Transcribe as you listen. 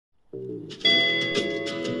Hear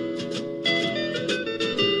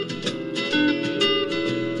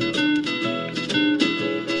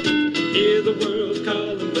the world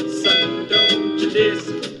calling, but son, don't you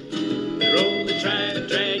listen. They're only trying to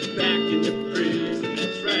drag you back into prison,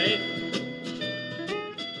 that's right.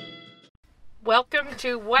 Welcome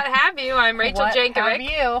to What Have You. I'm Rachel Jankovic. What have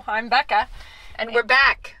you? I'm Becca. And we're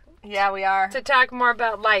back Yeah, we are. to talk more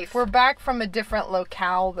about life. We're back from a different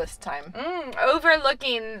locale this time.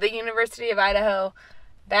 Overlooking the University of Idaho,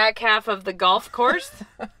 back half of the golf course,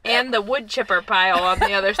 and the wood chipper pile on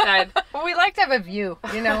the other side. Well, we like to have a view,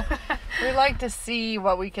 you know. We like to see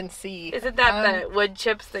what we can see. Isn't that the wood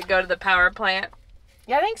chips that go to the power plant?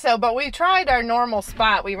 Yeah, I think so, but we tried our normal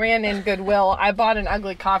spot. We ran in Goodwill. I bought an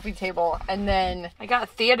ugly coffee table, and then... I got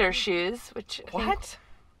theater shoes, which I think What?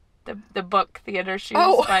 the book Theater Shoes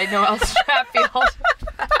Oh. by Noel Stratfield.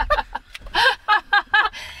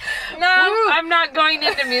 No, I'm not going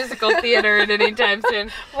into musical theater at any time soon.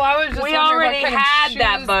 Well, I was just We wondering what already kind of had shoes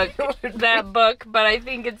that book, but I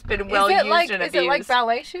think it's been well used and abused. Is it like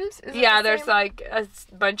ballet shoes? Is it Yeah, the there's same? like a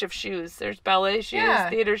bunch of shoes. There's ballet shoes, Yeah.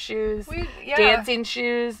 theater shoes, Yeah. dancing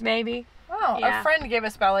shoes, maybe. Oh, Yeah. a friend gave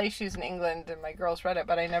us ballet shoes in England, and my girls read it,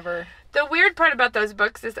 but I never... The weird part about those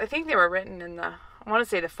books is I think they were written in I want to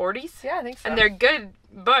say the 40s. Yeah, I think so. And they're good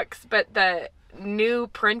books, but the new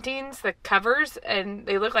printings, the covers, and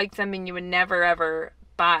they look like something you would never ever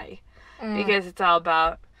buy because it's all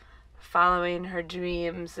about following her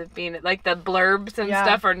dreams of being like the blurbs and Yeah.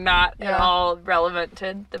 stuff are not at Yeah. all relevant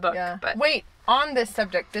to the book. Yeah. But Wait, on this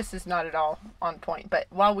subject, this is not at all on point, but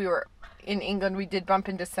while we were in England, we did bump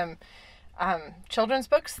into some children's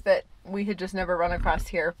books that we had just never run across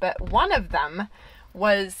here. But one of them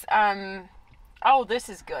was, oh, this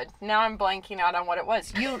is good. Now I'm blanking out on what it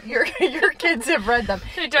was. Your kids have read them.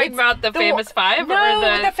 Are you talking about the Famous Five? No,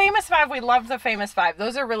 or the Famous Five. We love the Famous Five.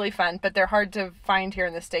 Those are really fun, but they're hard to find here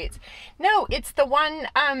in the States. No, it's the one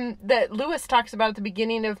that Lewis talks about at the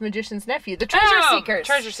beginning of Magician's Nephew, the Treasure Seekers.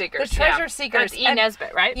 Treasure Seekers. The Treasure yeah. Seekers. That's E.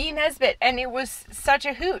 Nesbitt, right? E. Nesbitt. And it was such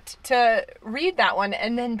a hoot to read that one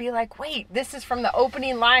and then be like, wait, this is from the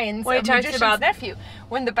opening lines Well, he of talks Magician's about- Nephew,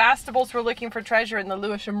 when the Bastables were looking for treasure in the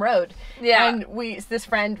Lewisham Road. Yeah. And this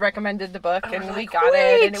friend recommended the book, and we like, got it,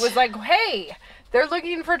 wait. and it was like, hey, they're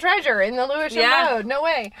looking for treasure in the Lewisham Yeah. Road. No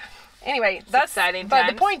way. Anyway, that's exciting But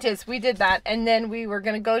times. the point is, we did that, and then we were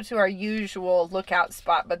going to go to our usual lookout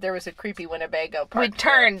spot, but there was a creepy Winnebago park. We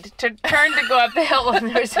turned to go up the hill, and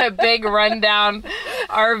there's a big rundown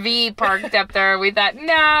RV parked up there. We thought,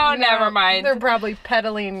 no, never mind. They're probably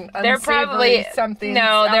peddling They're unsavory probably something.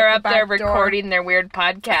 No, they're out up the there back door. recording their weird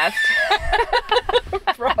podcast,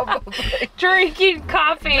 Probably. drinking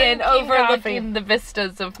coffee and Drinking overlooking coffee. the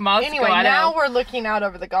vistas of Moscow. Anyway, I now know. we're looking out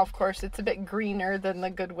over the golf course. It's a bit greener than the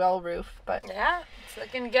Goodwill roof, but Yeah, it's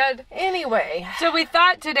looking good. anyway. So we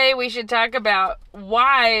thought today we should talk about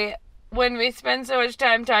why, when we spend so much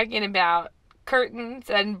time talking about curtains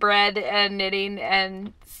and bread and knitting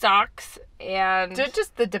and socks and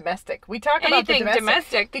Just the domestic. We talk about anything the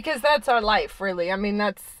domestic, because that's our life, really. I mean,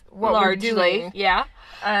 that's what largely, we're doing. yeah.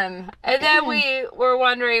 And then we were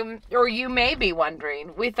wondering, or you may be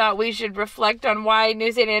wondering, we thought we should reflect on why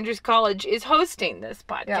New St. Andrews College is hosting this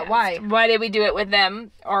podcast. Yeah, why? Why did we do it with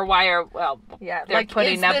them? Or why are, yeah, they're like,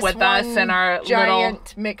 putting is up this with us one and our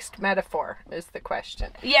giant mixed metaphor is the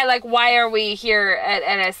question. Yeah, like, why are we here at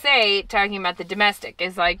NSA talking about the domestic?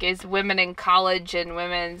 Is women in college and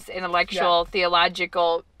women's intellectual,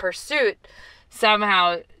 theological pursuit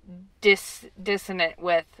somehow dissonant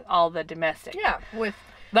with all the domestic? Yeah, with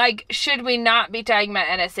Like, should we not be talking about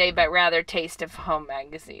NSA, but rather Taste of Home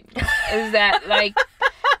magazine? Is that, like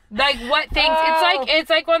what things... Oh. It's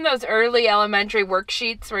like one of those early elementary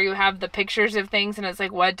worksheets where you have the pictures of things, and it's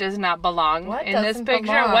like, what does not belong What in this doesn't picture?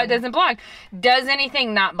 belong? What doesn't belong? Does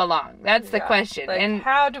anything not belong? That's the question. Like, and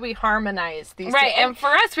how do we harmonize these right, two? and for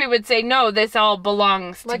us, we would say, no, this all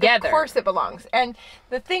belongs Like, together. of course it belongs. And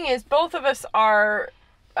the thing is, both of us are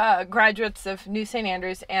graduates of New St.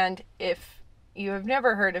 Andrews, and if you have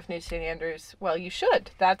never heard of New St. Andrews, well, you should.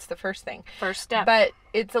 That's the first thing. First step. But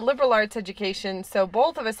it's a liberal arts education, so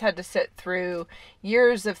both of us had to sit through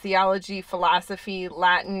years of theology, philosophy,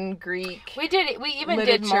 Latin, Greek. We even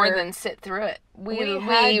did more literature. than sit through it. We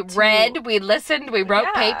had to. read, we listened, we wrote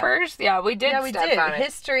Yeah. papers. Yeah, we did Yeah, we stuff did. on it.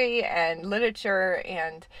 History and literature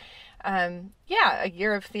and, a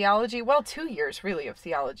year of theology. Well, 2 years, really, of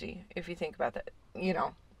theology, if you think about that,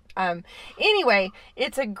 Anyway,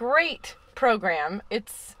 it's a great program.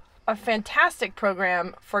 It's a fantastic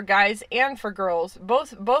program for guys and for girls.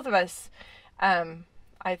 Both of us,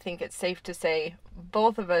 I think it's safe to say,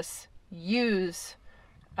 both of us use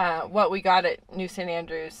what we got at New St.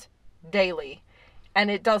 Andrews daily. And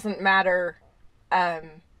it doesn't matter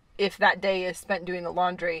if that day is spent doing the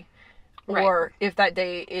laundry or if that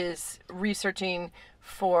day is researching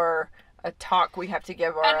for a talk we have to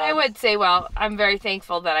give. Or and I would say, well, I'm very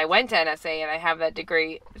thankful that I went to NSA and I have that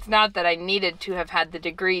degree. It's not that I needed to have had the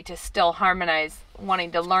degree to still harmonize,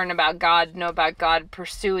 wanting to learn about God, know about God,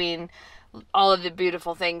 pursuing all of the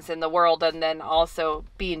beautiful things in the world, and then also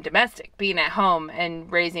being domestic, being at home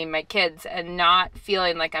and raising my kids and not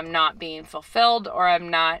feeling like I'm not being fulfilled or I'm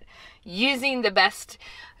not using the best.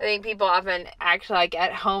 I think people often act like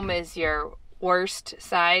at home is your worst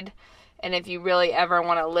side. And if you really ever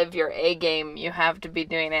want to live your A game, you have to be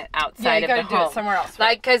doing it outside of the home. do it somewhere else. Right?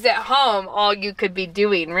 Like, because at home, all you could be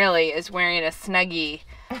doing really is wearing a Snuggie.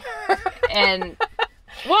 And,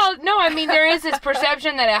 well, no, I mean, there is this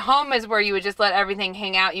perception that at home is where you would just let everything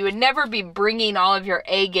hang out. You would never be bringing all of your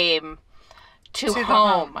A game to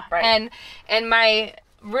home. Right. And my,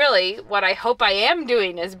 really, what I hope I am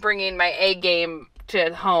doing is bringing my A game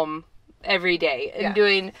to home every day and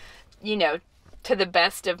doing, you know, to the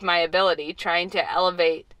best of my ability, trying to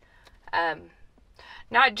elevate,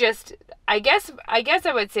 not just, I guess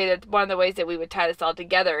I would say that one of the ways that we would tie this all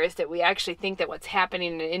together is that we actually think that what's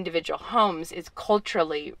happening in individual homes is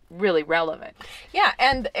culturally really relevant. Yeah,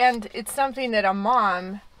 and it's something that a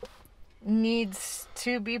mom needs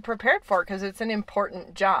to be prepared for because it's an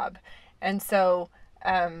important job. And so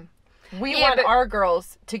we want our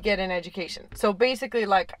girls to get an education. So basically,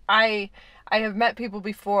 like, I have met people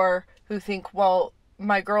before who think, well,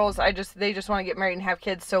 my girls, they just want to get married and have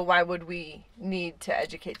kids, so why would we need to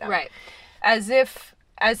educate them? Right. As if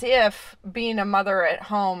being a mother at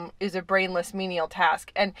home is a brainless, menial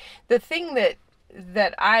task. And the thing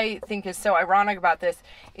that I think is so ironic about this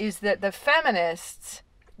is that the feminists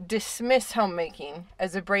dismiss homemaking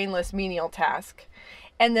as a brainless, menial task.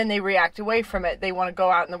 And then they react away from it. They want to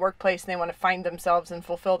go out in the workplace and they want to find themselves and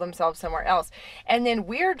fulfill themselves somewhere else. And then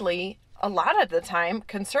weirdly, a lot of the time,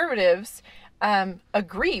 conservatives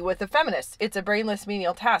agree with the feminists. It's a brainless,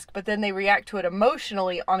 menial task, but then they react to it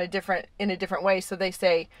emotionally in a different way. So they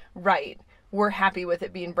say, right, we're happy with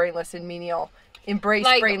it being brainless and menial. Embrace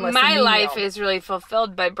brainless and menial. My life is really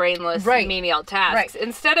fulfilled by brainless, menial tasks. Right.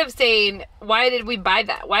 Instead of saying, why did we buy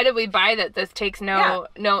that? Why did we buy that? This takes no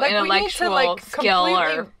intellectual skill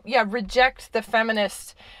or... Yeah, reject the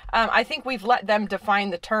feminist. I think we've let them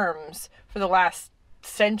define the terms for the last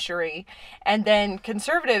century. And then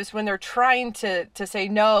conservatives, when they're trying to say,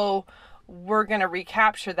 no, we're going to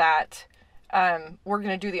recapture that, we're going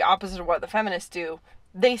to do the opposite of what the feminists do,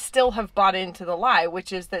 they still have bought into the lie,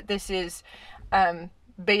 which is that this is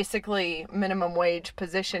basically minimum wage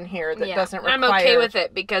position here that doesn't require... I'm okay with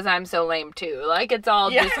it because I'm so lame too. Like, it's all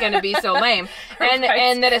just going to be so lame. And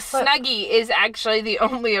that a Snuggie is actually the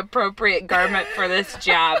only appropriate garment for this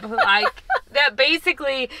job. Like, that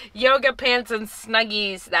basically yoga pants and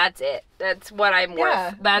Snuggies, that's it. That's what I'm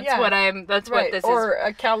worth. That's what this is. Or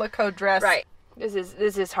a calico dress. Right. This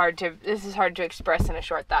is hard to express in a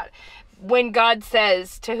short thought. When God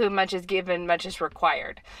says, to whom much is given, much is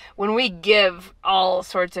required. When we give all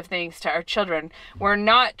sorts of things to our children, we're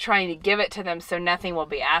not trying to give it to them so nothing will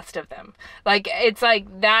be asked of them. Like, it's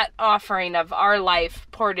like that offering of our life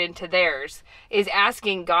poured into theirs is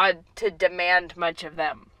asking God to demand much of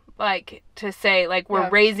them. Like, to say, like, we're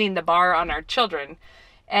raising the bar on our children.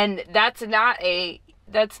 And that's not a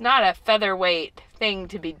featherweight thing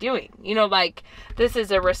to be doing. You know, like, this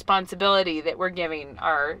is a responsibility that we're giving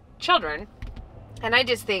our children. And I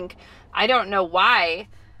just think, I don't know why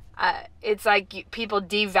it's like people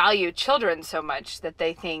devalue children so much that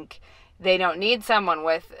they think they don't need someone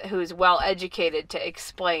who's well educated to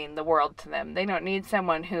explain the world to them. They don't need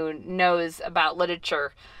someone who knows about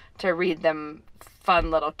literature to read them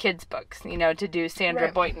fun little kids books, you know, to do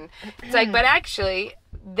Sandra Boynton. It's like, but actually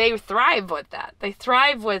they thrive with that. They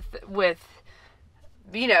thrive with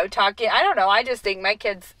you know, talking. I don't know. I just think my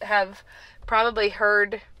kids have probably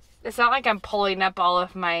heard. It's not like I'm pulling up all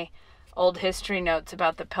of my old history notes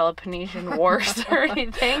about the Peloponnesian Wars or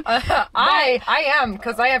anything. I am,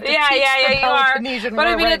 because I have to teach the Peloponnesian War.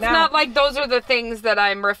 But I mean, right it's now. not like those are the things that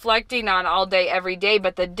I'm reflecting on all day, every day,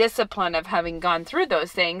 but the discipline of having gone through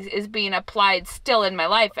those things is being applied still in my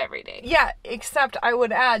life every day. Yeah, except I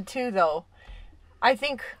would add too, though, I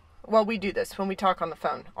think, well, we do this when we talk on the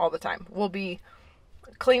phone all the time. We'll be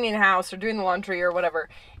cleaning the house or doing the laundry or whatever,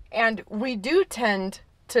 and we do tend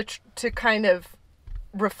to kind of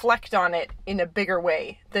reflect on it in a bigger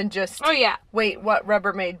way than just wait, what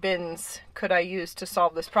Rubbermaid bins could I use to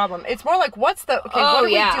solve this problem? It's more like, what are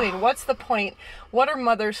we doing? What's the point? What are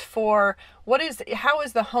mothers for? How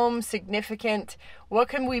is the home significant? What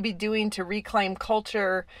can we be doing to reclaim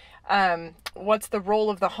culture? What's the role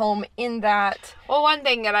of the home in that? Well, one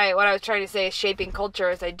thing that what I was trying to say is shaping culture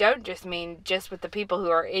is I don't just mean just with the people who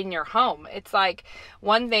are in your home. It's like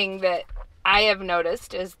one thing that I have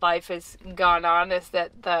noticed as life has gone on is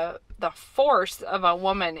that the force of a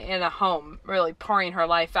woman in a home really pouring her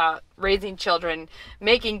life out, raising children,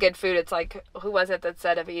 making good food. It's like, who was it that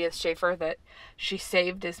said of Edith Schaefer that she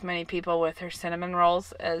saved as many people with her cinnamon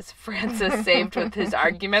rolls as Francis saved with his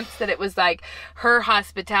arguments? That it was like her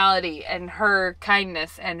hospitality and her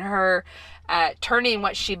kindness and her turning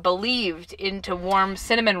what she believed into warm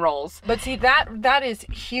cinnamon rolls. But see, that is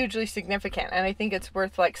hugely significant, and I think it's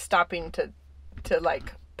worth like stopping to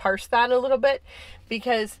like parse that a little bit,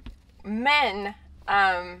 because men,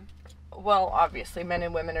 well, obviously men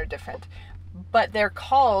and women are different, but they're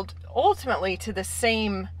called ultimately to the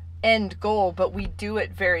same end goal, but we do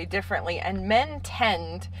it very differently. And men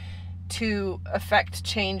tend to affect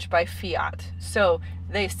change by fiat. So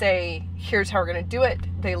they say, here's how we're going to do it.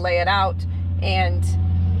 They lay it out, and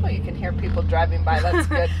you can hear people driving by. That's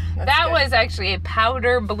good. That was actually a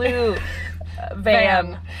powder blue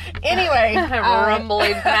van. Anyway,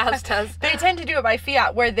 rumbling past us. They tend to do it by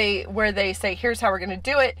fiat, where they say, here's how we're going to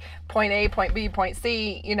do it, point A, point B, point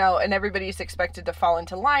C, and everybody's expected to fall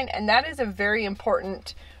into line, and that is a very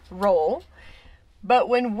important role. But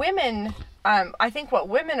when women, I think what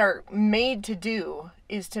women are made to do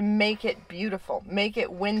is to make it beautiful, make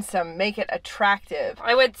it winsome, make it attractive.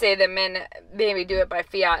 I would say that men maybe do it by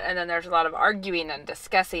fiat, and then there's a lot of arguing and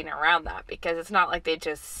discussing around that, because it's not like they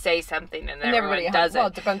just say something and everybody does it. Well,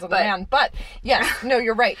 it depends on the man. But yes, no,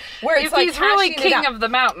 you're right. Where it's if like he's really king of the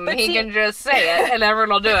mountain, he can just say it and everyone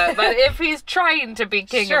will do it. But if he's trying to be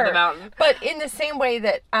king of the mountain. But in the same way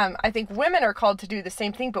that I think women are called to do the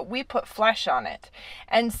same thing, but we put flesh on it.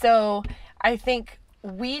 And so I think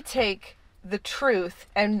we take the truth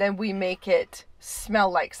and then we make it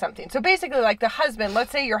smell like something. So basically, like the husband, let's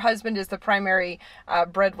say your husband is the primary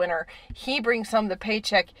breadwinner. He brings home the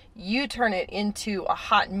paycheck. You turn it into a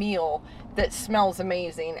hot meal that smells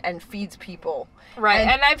amazing and feeds people. Right.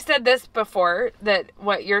 And I've said this before, that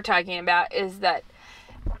what you're talking about is that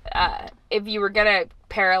if you were going to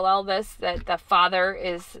parallel this, that the father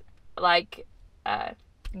is like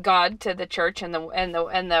God to the church, and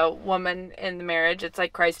the woman in the marriage, it's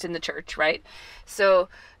like Christ in the church, right? So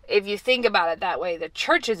if you think about it that way, the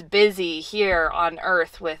church is busy here on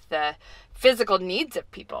earth with the physical needs of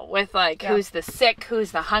people, with who's the sick,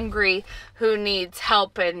 who's the hungry, who needs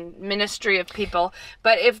help and ministry of people.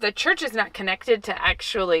 But if the church is not connected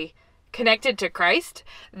to Christ,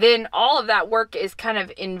 then all of that work is kind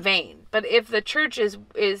of in vain. But if the church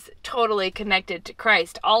is totally connected to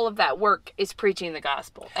Christ, all of that work is preaching the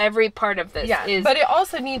gospel. Every part of this is... But it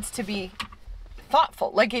also needs to be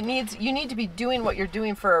thoughtful. Like you need to be doing what you're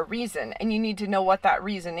doing for a reason, and you need to know what that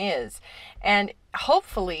reason is. And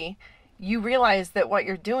hopefully you realize that what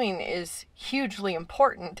you're doing is hugely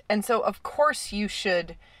important. And so of course you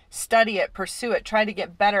should study it, pursue it, try to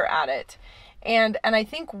get better at it. And I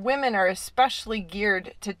think women are especially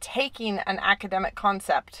geared to taking an academic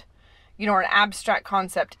concept, or an abstract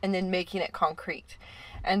concept, and then making it concrete.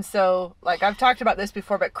 And so, like I've talked about this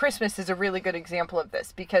before, but Christmas is a really good example of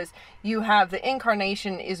this, because you have the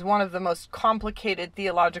incarnation is one of the most complicated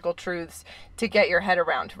theological truths to get your head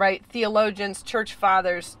around, right? Theologians, church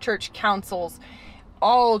fathers, church councils,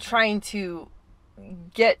 all trying to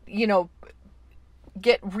get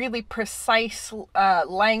really precise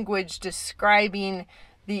language describing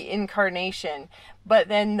the incarnation, but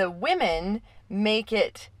then the women make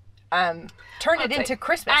it turn it into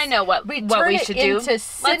Christmas. I know what we should do.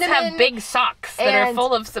 Let's have big socks that are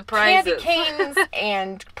full of surprises, candy canes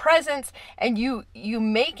and presents, and you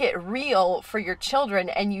make it real for your children,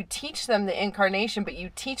 and you teach them the incarnation, but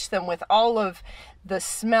you teach them with all of the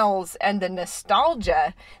smells and the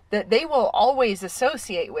nostalgia that they will always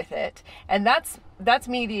associate with it, and that's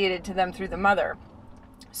mediated to them through the mother.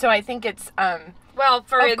 So I think it's well,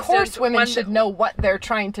 for instance, of course women should know what they're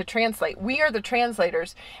trying to translate. We are the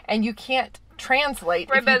translators, and you can't translate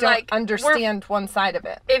if you don't understand one side of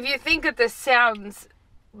it. If you think that this sounds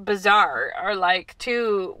bizarre or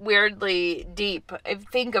too weirdly deep,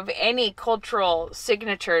 think of any cultural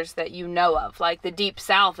signatures that you know of. Like the Deep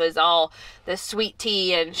South is all the sweet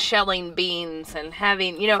tea and shelling beans and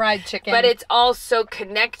having fried chicken, but it's all so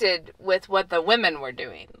connected with what the women were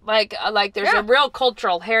doing. Like there's a real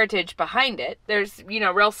cultural heritage behind it. There's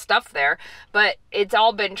real stuff there, but it's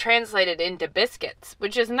all been translated into biscuits,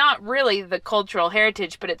 which is not really the cultural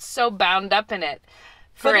heritage, but it's so bound up in it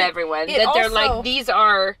for But everyone. it That they're also-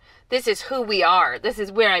 like, this is who we are. This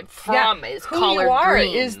is where I'm from, is who collard you are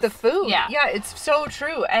greens. is the food. Yeah. It's so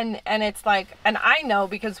true. And it's like, and I know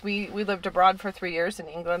because we lived abroad for 3 years in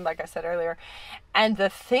England, like I said earlier, and the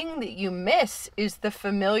thing that you miss is the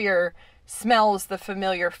familiar smells, the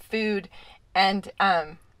familiar food, and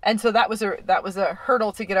so that was a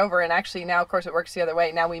hurdle to get over. And actually now, of course, it works the other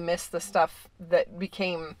way. Now we miss the stuff that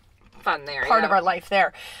became Fun there. part of our life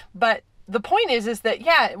there. But the point is that,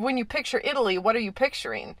 yeah, when you picture Italy, what are you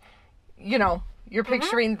picturing? You know, you're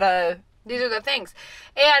picturing These are the things.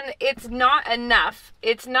 And it's not enough.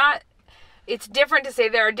 It's different to say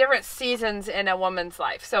there are different seasons in a woman's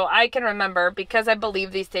life. So I can remember, because I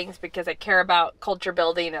believe these things, because I care about culture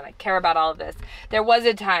building and I care about all of this. There was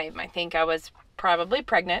a time, I think I was probably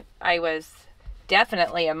pregnant. I was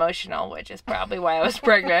definitely emotional, which is probably why I was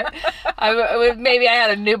pregnant. Maybe I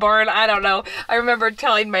had a newborn. I don't know. I remember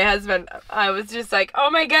telling my husband, I was just like,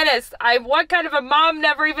 oh my goodness, what kind of a mom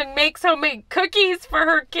never even makes homemade cookies for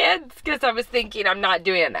her kids? Because I was thinking I'm not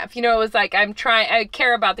doing enough. You know, it was like, I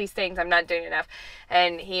care about these things. I'm not doing enough.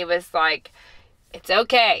 And he was like, it's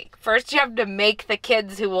okay. First you have to make the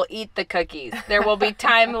kids who will eat the cookies. There will be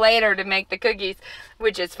time later to make the cookies,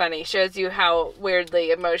 which is funny. Shows you how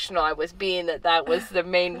weirdly emotional I was being, that was the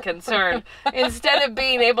main concern. Instead of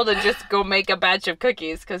being able to just go make a batch of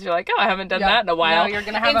cookies, because you're like, oh, I haven't done that in a while. No, you're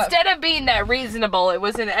gonna have Instead of being that reasonable, it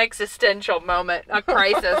was an existential moment, a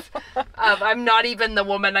crisis of I'm not even the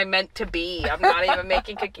woman I meant to be. I'm not even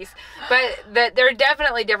making cookies. But there are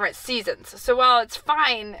definitely different seasons. So while it's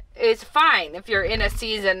fine if you're in a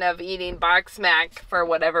season of eating box mac for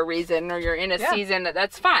whatever reason, or you're in a season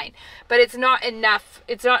that's fine. But it's not enough.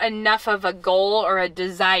 It's not enough of a goal or a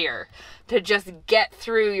desire to just get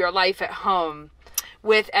through your life at home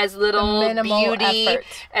with as little beauty, effort.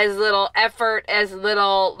 as little effort, as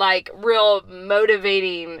little like real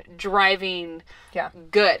motivating, driving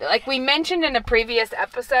good. Like we mentioned in a previous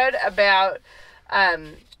episode about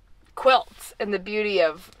quilts and the beauty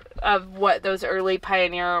of what those early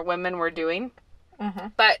pioneer women were doing. Mm-hmm.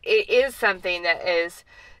 But it is something that is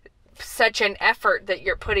such an effort that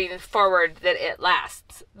you're putting forward that it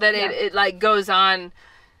lasts, that it like goes on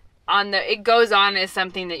it goes on as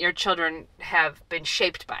something that your children have been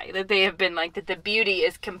shaped by, that they have been like, that the beauty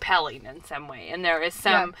is compelling in some way. And there is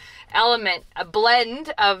some element, a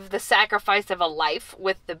blend of the sacrifice of a life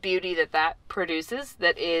with the beauty that produces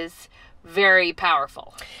that is very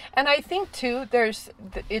powerful. And I think too,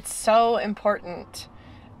 it's so important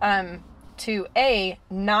to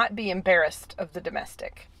not be embarrassed of the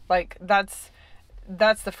domestic. Like that's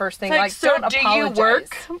the first thing. Like so don't do apologize. you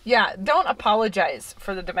work? Yeah, don't apologize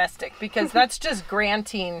for the domestic, because that's just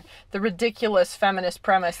granting the ridiculous feminist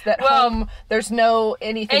premise that home there's no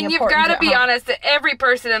anything. And you've important got to at be home. honest that every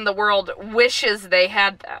person in the world wishes they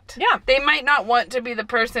had that. Yeah. They might not want to be the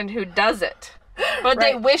person who does it, but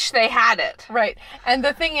they wish they had it. Right. And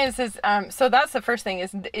the thing is so that's the first thing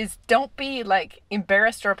is don't be like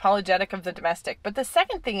embarrassed or apologetic of the domestic. But the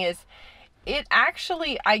second thing is, it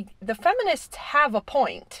actually, the feminists have a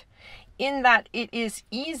point in that it is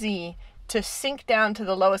easy to sink down to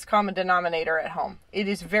the lowest common denominator at home. It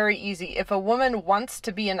is very easy. If a woman wants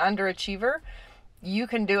to be an underachiever, you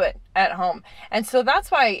can do it at home. And so that's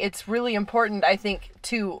why it's really important, I think,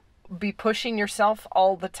 to be pushing yourself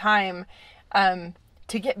all the time,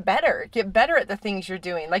 to get better at the things you're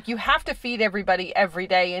doing. Like, you have to feed everybody every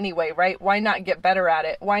day anyway, right? Why not get better at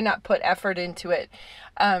it? Why not put effort into it?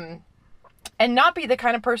 And not be the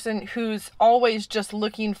kind of person who's always just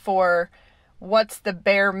looking for what's the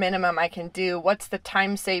bare minimum I can do? What's the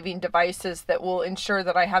time-saving devices that will ensure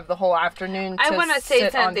that I have the whole afternoon to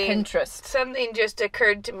sit on Pinterest? Something just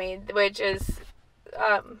occurred to me, which is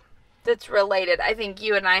that's related. I think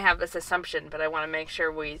you and I have this assumption, but I want to make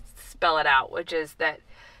sure we spell it out, which is that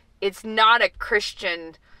it's not a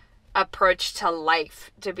Christian approach to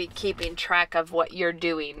life to be keeping track of what you're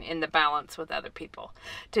doing in the balance with other people,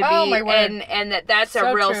 my word. and that's So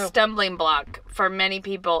a real true. stumbling block for many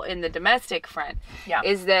people in the domestic front. Yeah.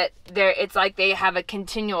 Is that it's like they have a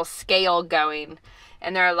continual scale going,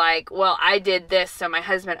 and they're like, well, I did this, so my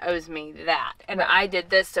husband owes me that, and I did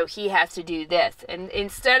this, so he has to do this. And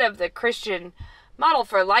instead of the Christian model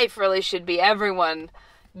for life really should be everyone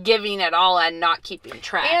giving it all and not keeping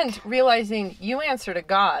track. And realizing you answer to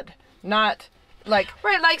God, not like...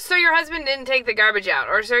 Right, like, so your husband didn't take the garbage out,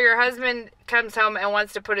 or so your husband comes home and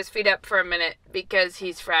wants to put his feet up for a minute because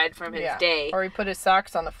he's fried from his day. Or he put his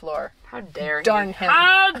socks on the floor. How dare he? Darn him.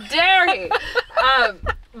 How dare he?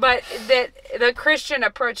 But that the Christian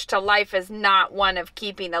approach to life is not one of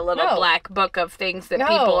keeping a little No. black book of things that No.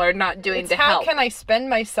 people are not doing It's to how help. can I spend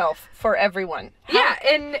myself for everyone? Yeah,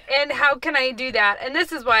 and how can I do that? And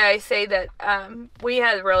this is why I say that we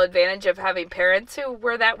had the real advantage of having parents who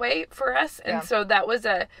were that way for us, and Yeah. so that was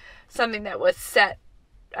something that was set,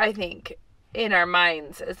 I think, in our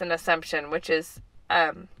minds as an assumption, which is,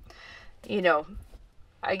 you know,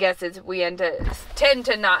 I guess tend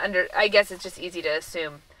to not I guess it's just easy to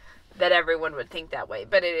assume that everyone would think that way,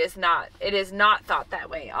 but it is not. It is not thought that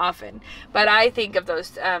way often. But I think of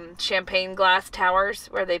those champagne glass towers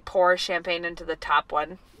where they pour champagne into the top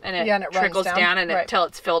one and it, and it runs trickles down and Right. until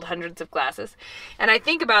it's filled hundreds of glasses. And I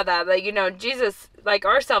think about that, like, you know, Jesus, like,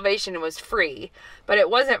 our salvation was free, but it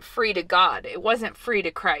wasn't free to God. It wasn't free to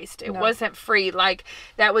Christ. It No. wasn't free. Like,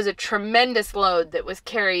 that was a tremendous load that was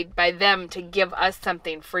carried by them to give us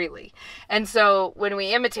something freely. And so when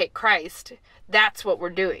we imitate Christ, that's what we're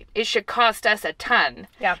doing. It should cost us a ton.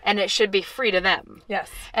 Yeah. And it should be free to them. Yes.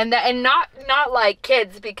 And not like,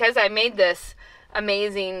 kids, because I made this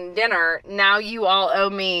amazing dinner, now you all owe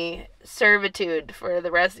me servitude for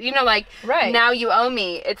the rest, you know, like, Right. now you owe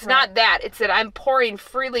me. It's Right. not that. It's that I'm pouring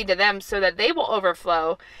freely to them so that they will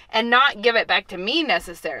overflow and not give it back to me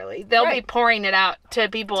necessarily. They'll be Right. pouring it out to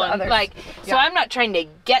people To and others. like, so Yeah. I'm not trying to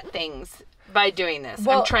get things by doing this.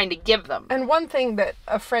 Well, I'm trying to give them. And one thing that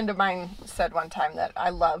a friend of mine said one time that I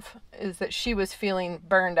love is that she was feeling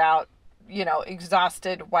burned out, you know,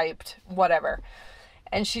 exhausted, wiped, whatever.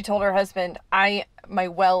 And she told her husband, my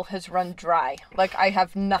well has run dry. Like, I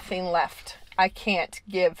have nothing left. I can't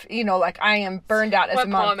give, you know, like, I am burned out as What a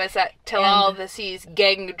mom. poem is that? Till And- all the seas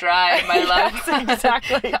gang dry, my love. Yes,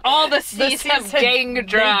 exactly. All the The seas have seas had- gang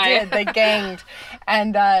dry. They ganged.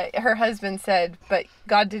 And her husband said, but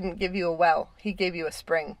God didn't give you a well. He gave you a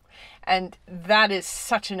spring. And that is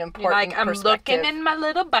such an You're important like, I'm perspective. looking in my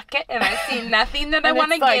little bucket and I see nothing that I And want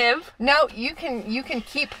to it's like, give. No, you can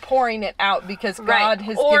keep pouring it out because God Right.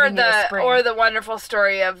 has Or given you a spring. or the wonderful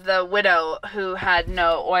story of the widow who had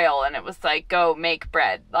no oil and it was like, go make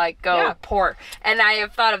bread, like go Yeah. pour. And I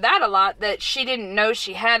have thought of that a lot, that she didn't know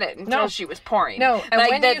she had it until No. she was pouring. No, and like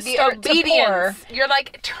when that you the start to obedience, you're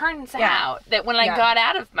like, it turns Yeah. out that when I Yeah. got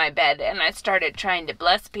out of my bed and I started trying to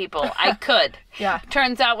bless people, I could. Yeah.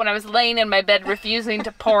 Turns out when I was laying in my bed refusing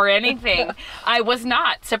to pour anything, I was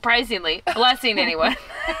not, surprisingly, blessing anyone.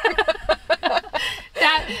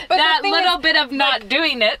 that thing little is, bit of not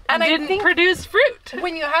doing it and I didn't think- produce fruit.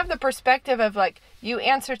 when you have the perspective of like, you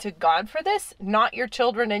answer to God for this, not your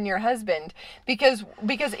children and your husband, because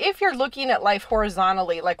if you're looking at life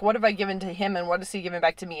horizontally, like, what have I given to him and what has he given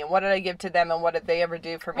back to me and what did I give to them and what did they ever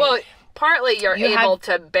do for me? Well, partly you're You able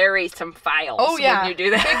to bury some files when you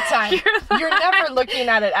do that. big time. You're never looking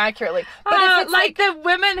at it accurately. But if it's like the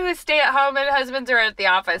women who stay at home and husbands are at the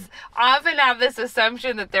office often have this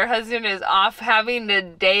assumption that their husband is off having a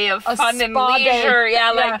day of A fun and spa day. leisure.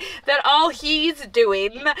 Yeah, Yeah. like that all he's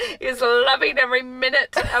doing is loving every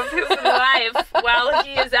minute of his life while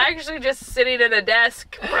he is actually just sitting at a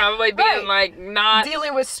desk, probably being Right. like not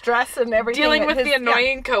dealing with stress and everything, dealing that with his- the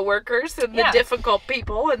annoying coworkers and the Yeah. difficult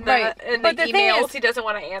people and the Right. and But the the thing emails is, he doesn't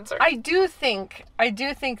want to answer. I do think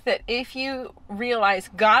that if you realize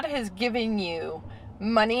God has given you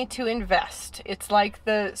money to invest, it's like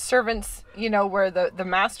the servants, you know, where the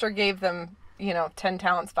master gave them, you know, 10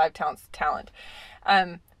 talents, 5 talent.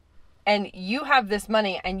 And you have this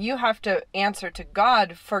money and you have to answer to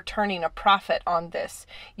God for turning a profit on this.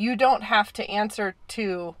 You don't have to answer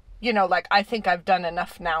to, you know, like, I think I've done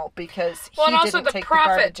enough now because Well, he and also didn't the take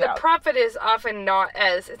profit. the garbage out. Profit is often not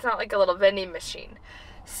as, it's not like a little vending machine.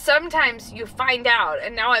 Sometimes you find out,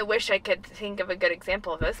 and now I wish I could think of a good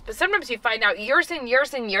example of this, but sometimes you find out years and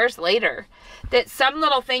years and years later that some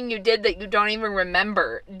little thing you did that you don't even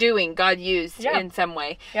remember doing, God used Yeah. in some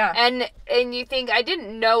way. Yeah. And you think, I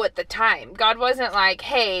didn't know at the time. God wasn't like,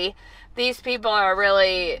 hey, these people are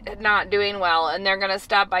really not doing well and they're going to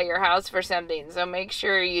stop by your house for something. So make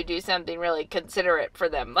sure you do something really considerate for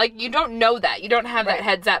them. Like, you don't know that. You don't have that Right.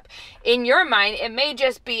 heads up. In your mind, it may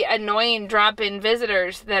just be annoying drop-in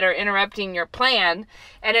visitors that are interrupting your plan.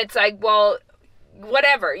 And it's like, well,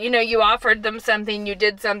 whatever. You know, you offered them something, you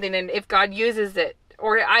did something, and if God uses it,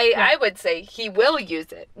 or I would say he will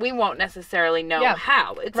use it. We won't necessarily know Yeah.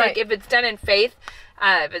 how. It's Right. like if it's done in faith,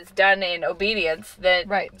 if it's done in obedience, then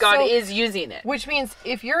Right. God So- is using it. Which means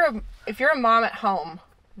if you're a mom at home,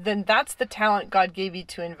 then that's the talent God gave you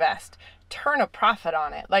to invest. Turn a profit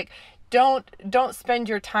on it. Like, don't spend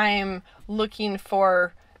your time looking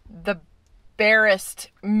for the barest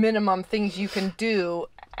minimum things you can do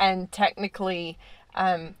and technically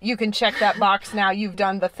You can check that box now. You've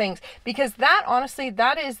done the things. Because that, honestly,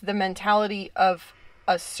 that is the mentality of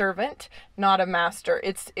a servant, not a master.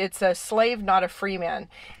 It's a slave, not a free man.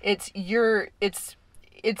 It's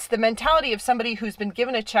the mentality of somebody who's been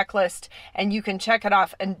given a checklist and you can check it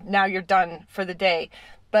off and now you're done for the day.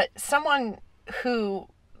 But someone who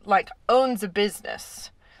like owns a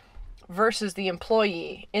business versus the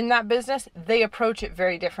employee in that business, they approach it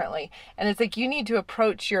very differently. And it's like you need to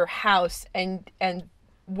approach your house and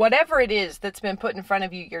whatever it is that's been put in front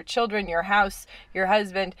of you, your children, your house, your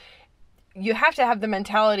husband, you have to have the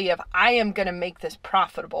mentality of I am going to make this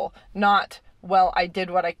profitable, not, well, I did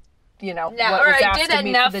what I, what was I asked did of me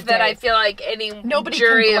enough for the that day. I feel like any Nobody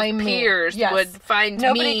jury can blame of me. peers Yes. would find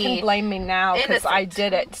Nobody me can blame me now because I innocent.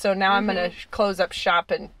 did it. So now I'm going to close up shop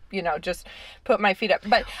and, just put my feet up.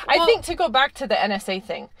 But I Well- think to go back to the NSA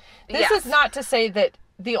thing, this Yes. is not to say that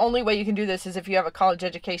the only way you can do this is if you have a college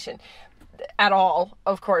education at all.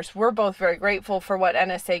 Of course, we're both very grateful for what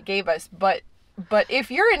NSA gave us, but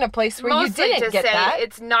if you're in a place where Mostly you didn't to get say that,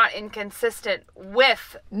 it's not inconsistent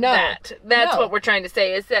with No. that. That's No. what we're trying to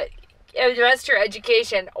say, is that invest your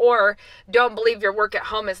education or don't believe your work at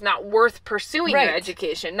home is not worth pursuing Right. your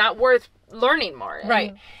education, not worth learning more.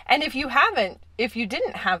 right. And if you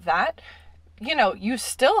didn't have that, you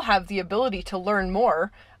still have the ability to learn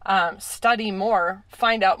more, study more,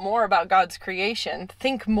 find out more about God's creation,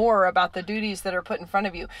 think more about the duties that are put in front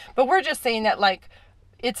of you. But we're just saying that, like,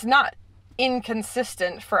 it's not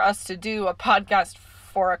inconsistent for us to do a podcast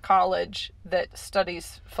for a college that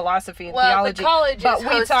studies philosophy and theology. The college but is we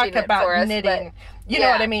hosting talk it about for us, knitting. but You know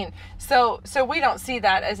what I mean? So we don't see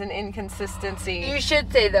that as an inconsistency. You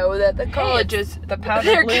should say, though, that the college is... the powder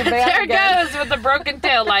There, blue there van again. goes with the broken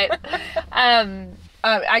tail light.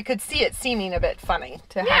 I could see it seeming a bit funny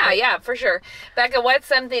to have it. Yeah, for sure. Becca, what's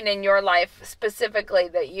something in your life specifically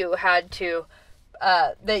that you had to,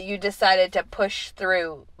 that you decided to push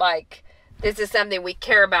through? Like, this is something we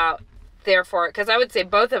care about, therefore, because I would say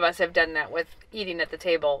both of us have done that with eating at the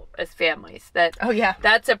table as families. Oh, yeah.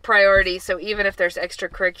 That's a priority. So even if there's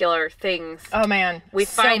extracurricular things, Oh, man. we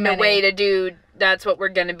so find a many. way to do, that's what we're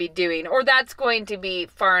going to be doing. Or that's going to be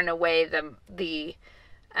far and away the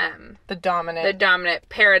dominant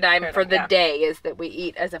paradigm for the yeah. day, is that we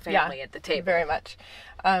eat as a family at the table. Very much.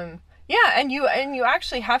 Yeah, and you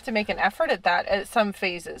actually have to make an effort at that at some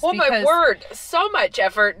phases. Oh my because- word, so much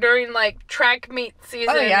effort during like track meet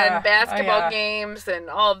season yeah. and basketball Oh, yeah. games and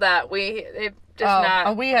all that. It just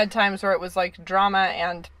not. We had times where it was like drama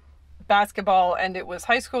and basketball, and it was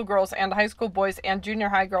high school girls and high school boys and junior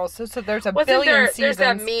high girls. So there's a billion seasons. There's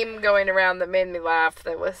that meme going around that made me laugh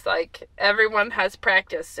that was like, everyone has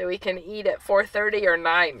practice so we can eat at 4:30 or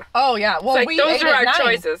 9. Oh yeah, well like, we those ate are at our 9.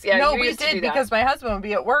 choices. Yeah, no, you we used to did do that. because my husband would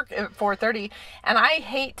be at work at 4:30, and I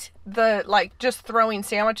hate the just throwing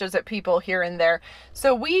sandwiches at people here and there.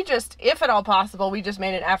 So we just, if at all possible, we just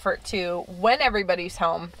made an effort to, when everybody's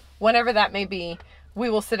home, whenever that may be, we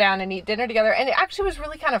will sit down and eat dinner together. And it actually was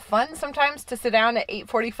really kind of fun sometimes to sit down at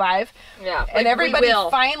 8:45. Yeah, And everybody we will.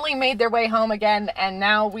 finally made their way home again, and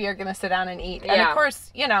now we are going to sit down and eat. And Yeah. of course,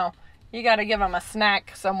 you got to give them a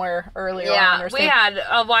snack somewhere earlier on. Yeah, Or we say, had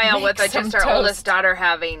a while make with some just our toast. oldest daughter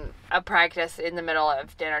having a practice in the middle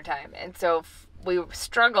of dinner time. And so we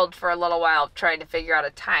struggled for a little while trying to figure out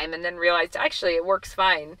a time, and then realized actually it works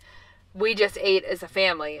fine. We just ate as a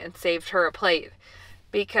family and saved her a plate.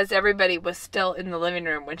 Because everybody was still in the living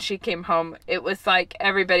room when she came home. It was like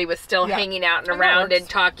everybody was still Yeah. hanging out and And that around and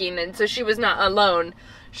works. talking. And so she was not alone.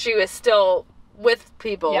 She was still with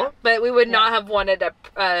people. Yeah. But we would not have wanted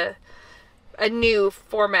a new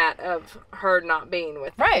format of her not being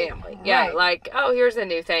with the Right, family. Yeah, right. like, oh, here's a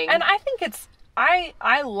new thing. And I think it's, I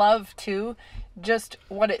love too, just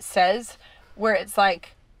what it says, where it's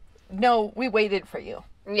like, no, we waited for you.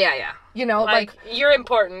 yeah. Like you're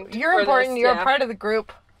important. you're for important, this, you're yeah. a part of the group.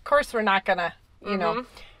 Of course, we're not gonna,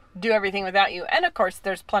 do everything without you. And of course,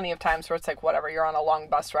 there's plenty of times where it's like, whatever, you're on a long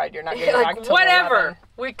bus ride, you're not getting back Like, till whatever. 11.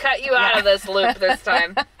 We cut you out of this loop this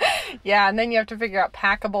time. Yeah, and then you have to figure out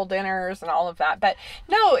packable dinners and all of that. But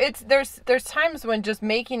no, there's times when just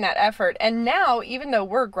making that effort. And now, even though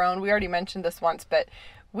we're grown, we already mentioned this once, but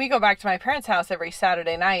we go back to my parents' house every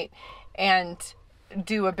Saturday night and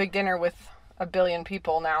do a big dinner with a billion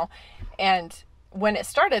people now. And when it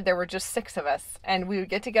started, there were just 6 of us, and we would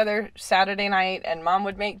get together Saturday night, and Mom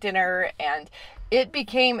would make dinner, and it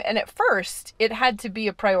became, and at first it had to be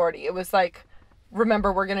a priority. It was like,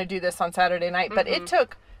 remember, we're going to do this on Saturday night, but it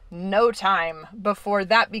took no time before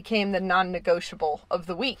that became the non-negotiable of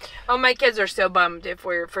the week. Oh, my kids are so bummed if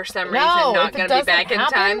we're for some reason No, not if it going to be doesn't back in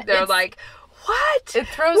happen, time. They're it's- like, What? It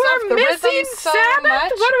throws We're off the rhythm missing so Sabbath?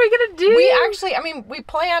 much. What are we going to do? We actually, I mean, we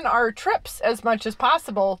plan our trips as much as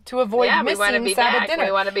possible to avoid we want to missing be Sabbath back. dinner.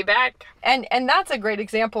 We want to be back. And that's a great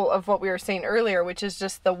example of what we were saying earlier, which is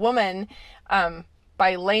just the woman,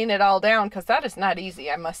 by laying it all down, because that is not easy,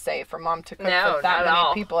 I must say, for mom to cook No, for that not at all.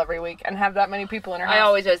 many people every week and have that many people in her house. I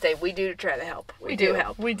always would say we do try to help. We do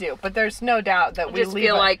help. We do, but there's no doubt that I we just leave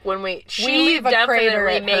feel a- like when she leave a crater definitely at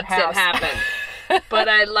her makes it house. happen. But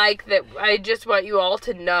I like that. I just want you all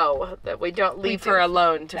to know that we don't leave her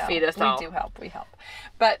alone to feed us all. We do help. We help.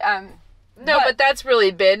 But No, but that's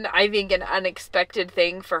really been, I think, an unexpected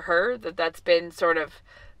thing for her. That's been sort of,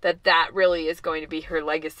 that really is going to be her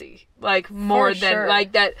legacy. Like, more than, sure.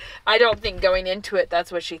 like, that, I don't think going into it,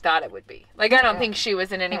 that's what she thought it would be. Like, I don't think she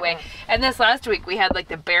was in any way. And this last week, we had, like,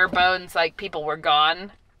 the bare bones, like, people were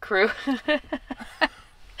gone crew.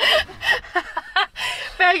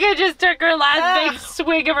 Becca just took her last big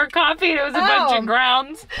swig of her coffee and it was a bunch of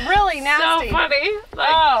grounds. Really nasty. So funny. Like,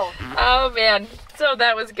 oh, man. So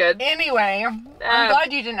that was good. Anyway, I'm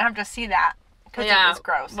glad you didn't have to see that. Because it was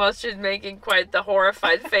gross. Well, she's making quite the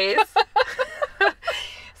horrified face.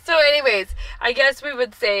 So anyways, I guess we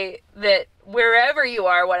would say that wherever you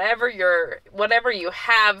are, whatever you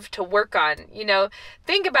have to work on,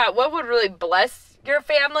 think about what would really bless your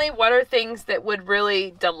family. What are things that would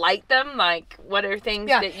really delight them? Like, what are things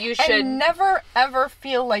that you should... And never, ever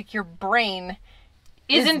feel like your brain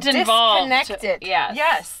isn't involved. Disconnected.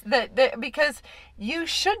 Yes. Because you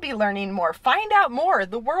should be learning more. Find out more.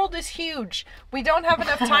 The world is huge. We don't have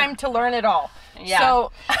enough time to learn it all. Yeah.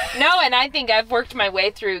 So... No, and I think I've worked my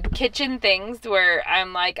way through kitchen things where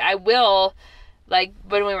I'm like, I will, like,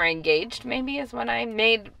 when we were engaged, maybe, is when I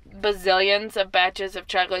made bazillions of batches of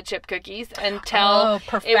chocolate chip cookies until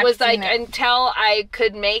it was like until I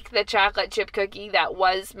could make the chocolate chip cookie that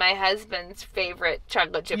was my husband's favorite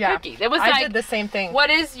chocolate chip cookie. It was I did the same thing. What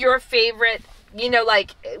is your favorite?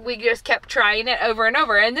 Like, we just kept trying it over and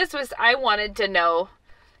over, and I wanted to know.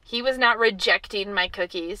 He was not rejecting my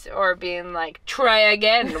cookies or being like, try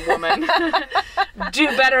again, woman. Do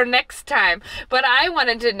better next time. But I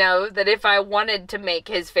wanted to know that if I wanted to make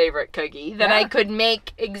his favorite cookie, that I could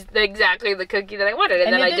make exactly the cookie that I wanted.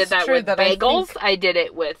 And then I did that with bagels. I did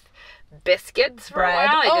it with biscuits for a while.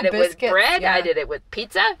 I did it with bread. I did it with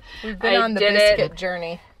pizza. We've been on the biscuit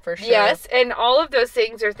journey. For sure. Yes, and all of those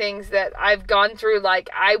things are things that I've gone through. Like,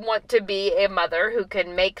 I want to be a mother who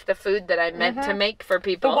can make the food that I'm meant to make for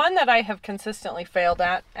people. The one that I have consistently failed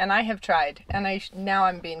at, and I have tried, and now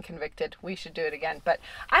I'm being convicted. We should do it again. But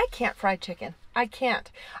I can't fry chicken. I can't.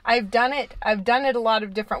 I've done it a lot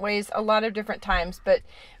of different ways, a lot of different times, but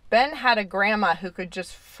Ben had a grandma who could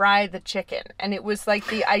just fry the chicken, and it was like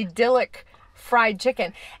the idyllic fried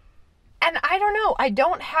chicken. And I don't know. I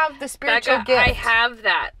don't have the spiritual Becca, gift. I have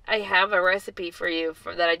that. I have a recipe for you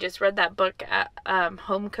that I just read that book,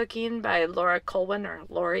 Home Cooking by Laurie Colwin or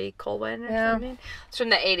something. It's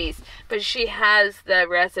from the 80s. But she has the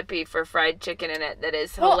recipe for fried chicken in it that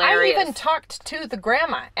is hilarious. I even talked to the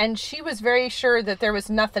grandma, and she was very sure that there was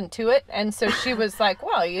nothing to it. And so she was like,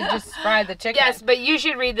 well, you just fry the chicken. Yes, but you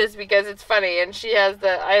should read this because it's funny. And she has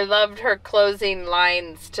I loved her closing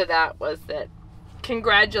lines to that was that,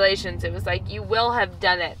 congratulations. It was like, you will have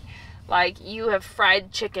done it. Like, you have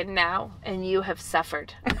fried chicken now, and you have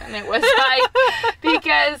suffered. And it was like,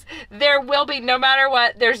 because there will be, no matter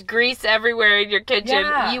what, there's grease everywhere in your kitchen.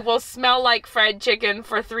 Yeah. You will smell like fried chicken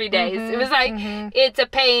for 3 days. It was like, it's a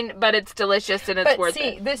pain, but it's delicious, and it's worth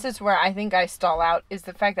it. This is where I think I stall out, is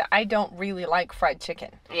the fact that I don't really like fried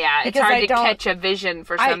chicken. Yeah, it's hard to catch a vision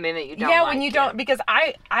for something that you don't like. Yeah, when you don't, because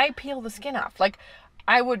I peel the skin off. Like,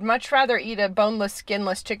 I would much rather eat a boneless,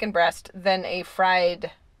 skinless chicken breast than a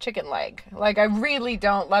fried chicken leg. Like, I really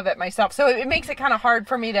don't love it myself. So it makes it kind of hard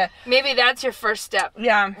for me to... Maybe that's your first step.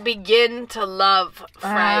 Yeah. Begin to love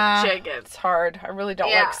fried chicken. It's hard. I really don't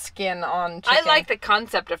like skin on chicken. I like the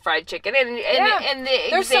concept of fried chicken. And the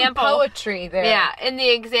There's some poetry there. Yeah, in the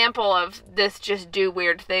example of this just do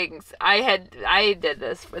weird things, I did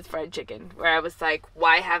this with fried chicken, where I was like,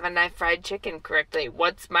 why haven't I fried chicken correctly?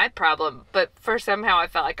 What's my problem? But somehow I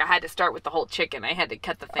felt like I had to start with the whole chicken. I had to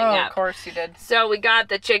cut the thing up. Of course you did. So we got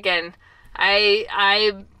the chicken.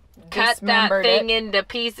 I cut that thing into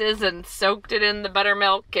pieces and soaked it in the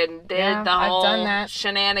buttermilk and did the whole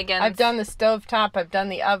shenanigans. I've done the stovetop. I've done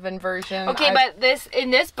the oven version. Okay, but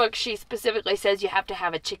in this book, she specifically says you have to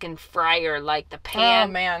have a chicken fryer, like the pan.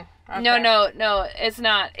 Oh, man. Okay. No, it's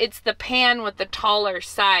not. It's the pan with the taller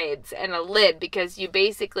sides and a lid, because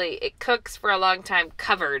it cooks for a long time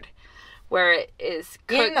covered, where it is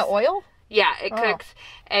cooked. In the oil? Yeah, it Oh. cooks,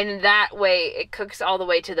 and that way it cooks all the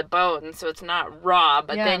way to the bone, so it's not raw,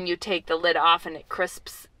 but Yeah. then you take the lid off and it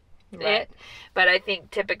crisps Right. it. But I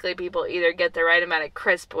think typically people either get the right amount of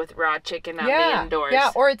crisp with raw chicken on the Yeah. indoors.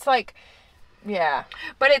 Yeah. Or it's like, yeah.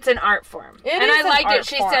 But it's an art form. It and is I an liked art it.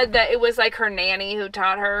 She form. said that it was like her nanny who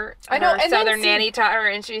taught her. I know, Her and then Southern see- nanny taught her,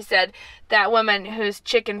 and she said, that woman whose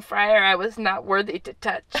chicken fryer I was not worthy to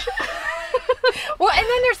touch. Well, and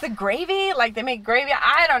then there's the gravy. Like they make gravy.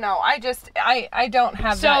 I don't know. I don't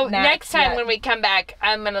have So that knack next time yet. when we come back,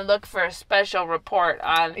 I'm going to look for a special report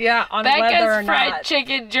on on whether or Becca's fried not.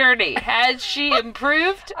 chicken journey. Has she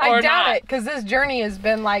improved or I doubt not? it, because this journey has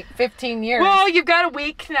been like 15 years. Well, you've got a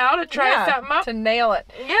week now to try Yeah, something up. to nail it.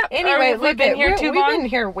 Yeah. Anyway, we've been here too long. We've been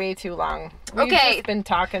here way too long. We've Okay. just been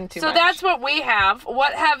talking too So much. that's what we have.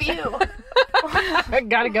 What have you?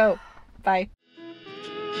 Gotta go. Bye.